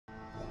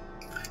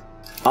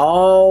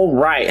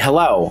Alright,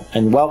 hello,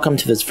 and welcome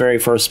to this very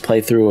first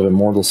playthrough of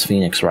Immortals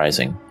Fenyx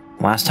Rising.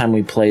 Last time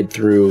we played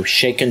through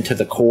Shaken to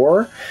the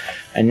Core,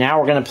 and now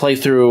we're going to play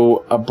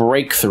through a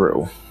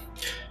breakthrough.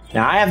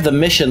 Now, I have the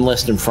mission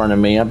list in front of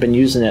me. I've been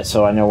using it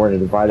so I know where to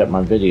divide up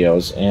my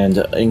videos, and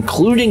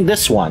including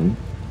this one,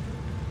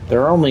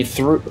 there are only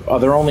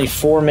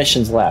 4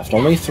 missions left.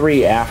 Only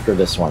 3 after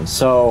this one.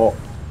 So,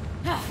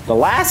 the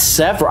last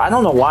several, I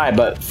don't know why,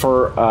 but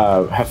for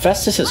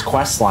Hephaestus'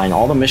 quest line,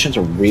 all the missions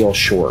are real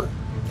short.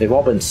 They've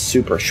all been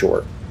super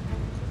short.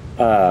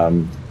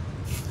 So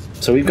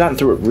we've gotten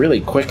through it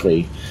really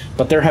quickly,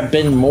 but there have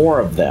been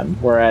more of them,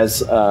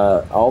 whereas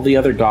all the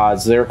other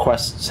gods, their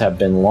quests have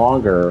been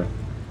longer.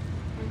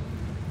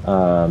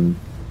 But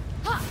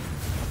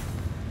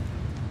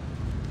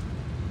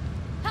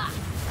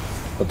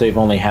they've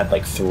only had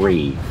like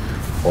 3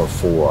 or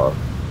 4.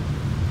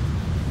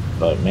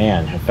 But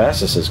man,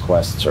 Hephaestus'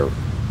 quests are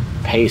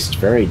paced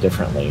very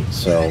differently,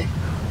 so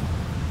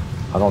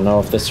I don't know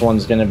if this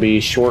one's going to be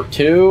short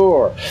too,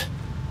 or...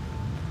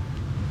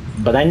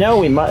 But I know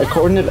we might,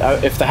 according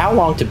to if the how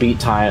long to beat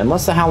time,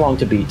 unless the how long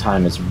to beat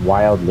time is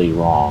wildly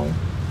wrong,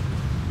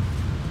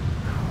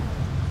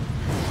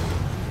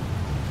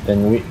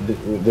 then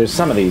there's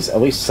some of these, at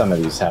least some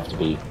of these have to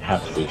be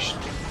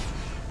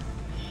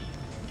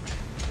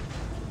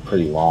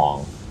pretty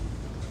long.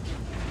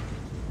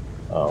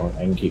 Oh,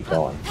 I can keep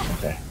going.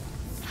 Okay.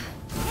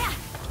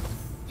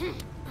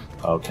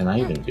 Oh, can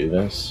I even do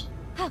this?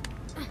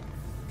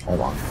 Hold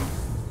on.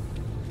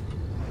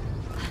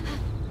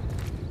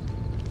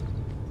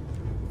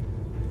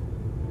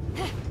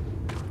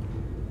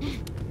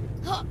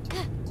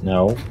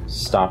 No,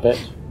 stop it.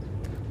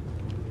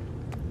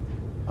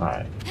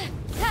 Alright.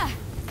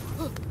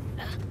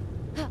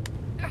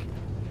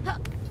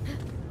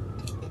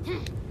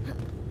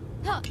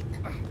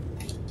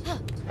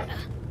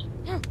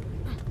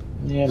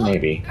 Yeah,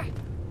 maybe.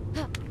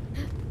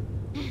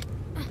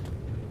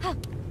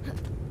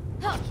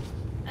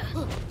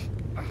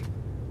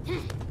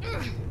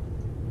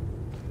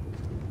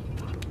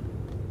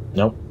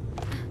 Nope.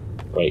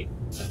 Wait.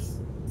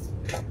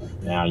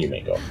 Now you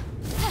may go.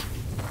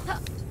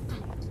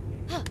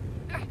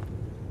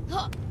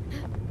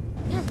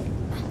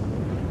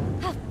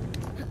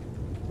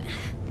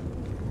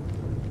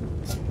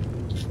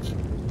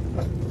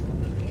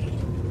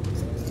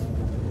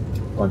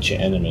 Bunch of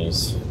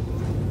enemies.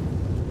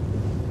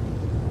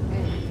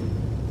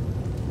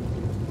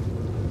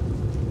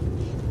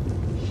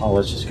 Oh,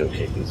 let's just go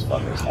kick these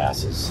fuckers'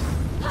 asses.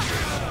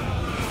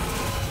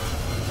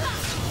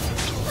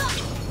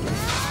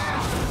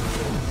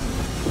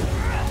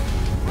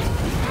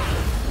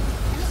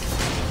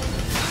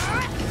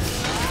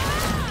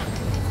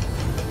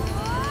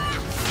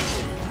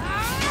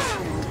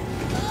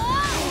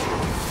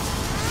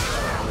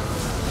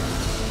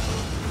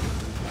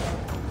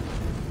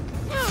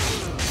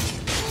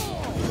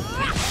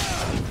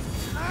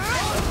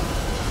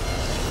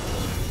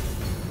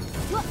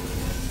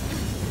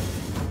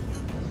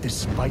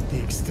 Despite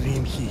the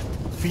extreme heat,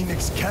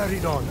 Fenyx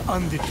carried on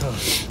undeterred,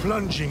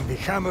 plunging the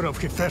hammer of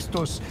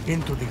Hephaestus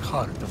into the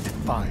heart of the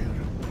fire.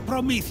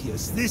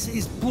 Prometheus, this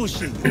is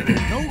pushing.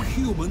 No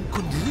human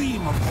could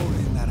dream of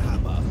holding that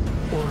hammer.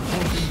 Or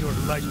holding your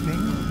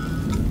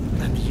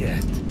lightning. And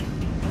yet,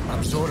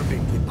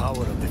 absorbing the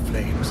power of the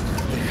flames,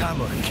 the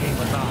hammer came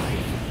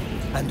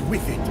alive. And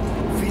with it,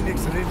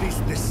 Fenyx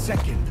released the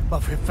second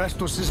of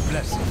Hephaestus'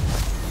 blessings.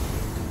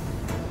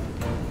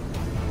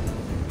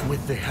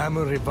 With the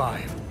hammer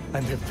revived,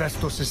 and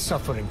Hephaestus'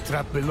 suffering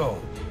trapped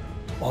below,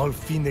 all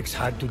Fenyx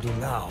had to do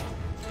now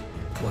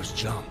was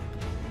jump.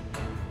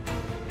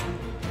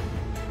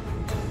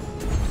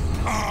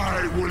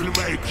 I will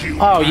make you.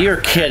 Oh,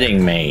 you're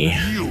kidding me.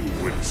 You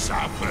will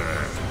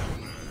suffer.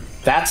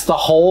 That's the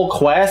whole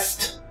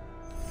quest?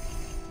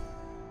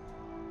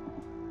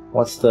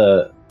 What's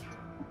the...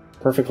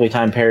 Perfectly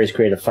timed parries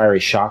create a fiery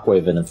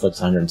shockwave that inflicts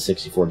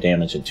 164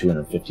 damage and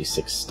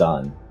 256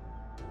 stun.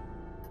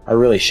 I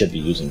really should be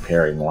using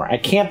parry more. I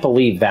can't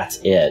believe that's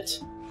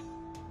it.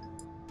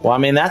 Well, I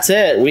mean, that's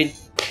it.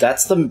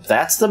 That's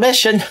the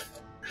mission.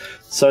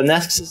 So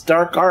next is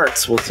Dark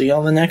Arts. We'll see you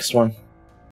on the next one.